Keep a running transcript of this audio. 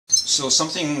So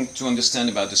something to understand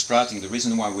about the sprouting, the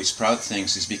reason why we sprout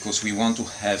things is because we want to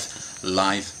have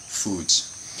live foods.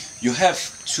 You have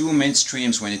two main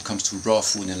streams when it comes to raw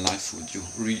food and live food.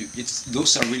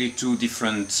 Those are really two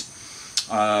different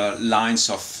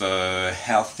lines of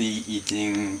healthy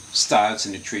eating styles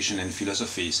and nutrition and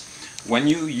philosophies. When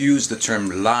you use the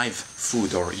term live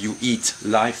food or you eat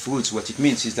live foods, what it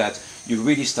means is that you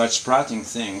really start sprouting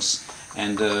things.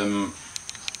 And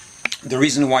the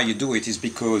reason why you do it is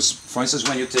because, for instance,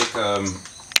 when you take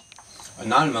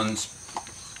an almond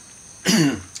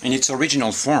in its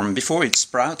original form, before it's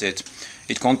sprouted,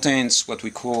 it contains what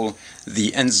we call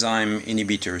the enzyme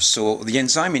inhibitors. So the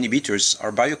enzyme inhibitors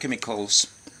are biochemicals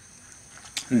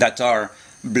that are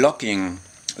blocking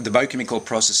the biochemical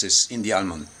processes in the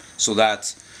almond, so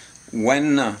that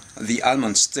when the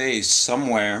almond stays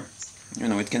somewhere,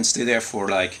 it can stay there for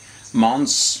like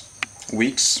months,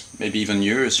 weeks, maybe even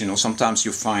years. Sometimes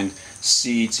you find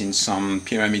seeds in some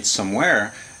pyramid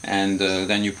somewhere, and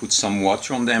then you put some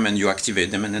water on them and you activate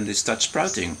them, and then they start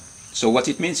sprouting. So what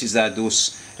it means is that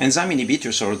those enzyme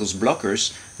inhibitors or those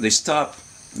blockers, they stop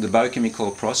the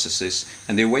biochemical processes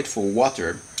and they wait for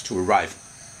water to arrive.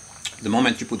 The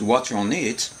moment you put water on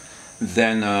it,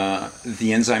 then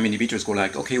the enzyme inhibitors go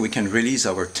like, okay, we can release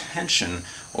our tension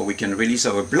or we can release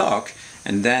our block,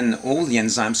 and then all the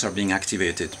enzymes are being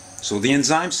activated. So the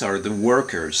enzymes are the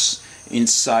workers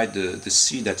inside the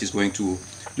seed that is going to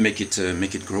make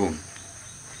it grow.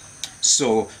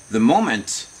 So the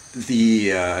moment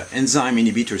the enzyme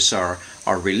inhibitors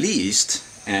are released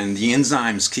and the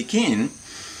enzymes kick in,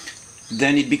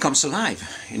 then it becomes alive.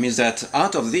 It means that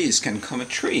out of this can come a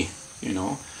tree,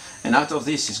 and out of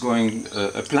this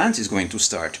a plant is going to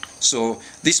start. So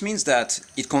this means that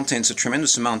it contains a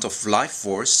tremendous amount of life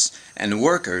force and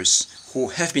workers who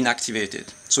have been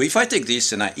activated. So if I take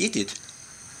this and I eat it,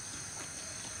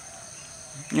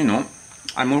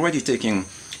 I'm already taking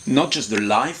not just the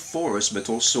life force, but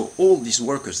also all these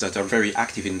workers that are very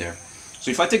active in there. So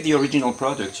if I take the original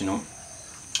product,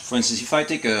 for instance, if I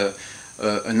take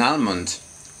an almond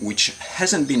which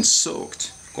hasn't been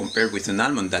soaked, compared with an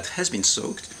almond that has been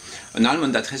soaked, an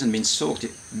almond that hasn't been soaked,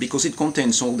 because it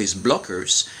contains all these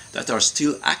blockers that are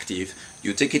still active,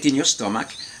 you take it in your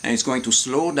stomach and it's going to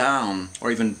slow down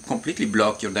or even completely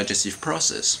block your digestive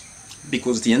process,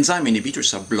 because the enzyme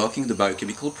inhibitors are blocking the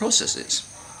biochemical processes.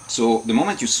 So the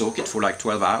moment you soak it for like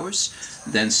 12 hours,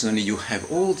 then suddenly you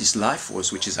have all this life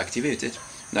force which is activated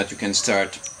that you can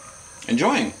start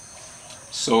enjoying.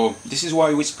 So this is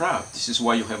why we sprout. This is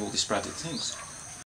why you have all these sprouted things.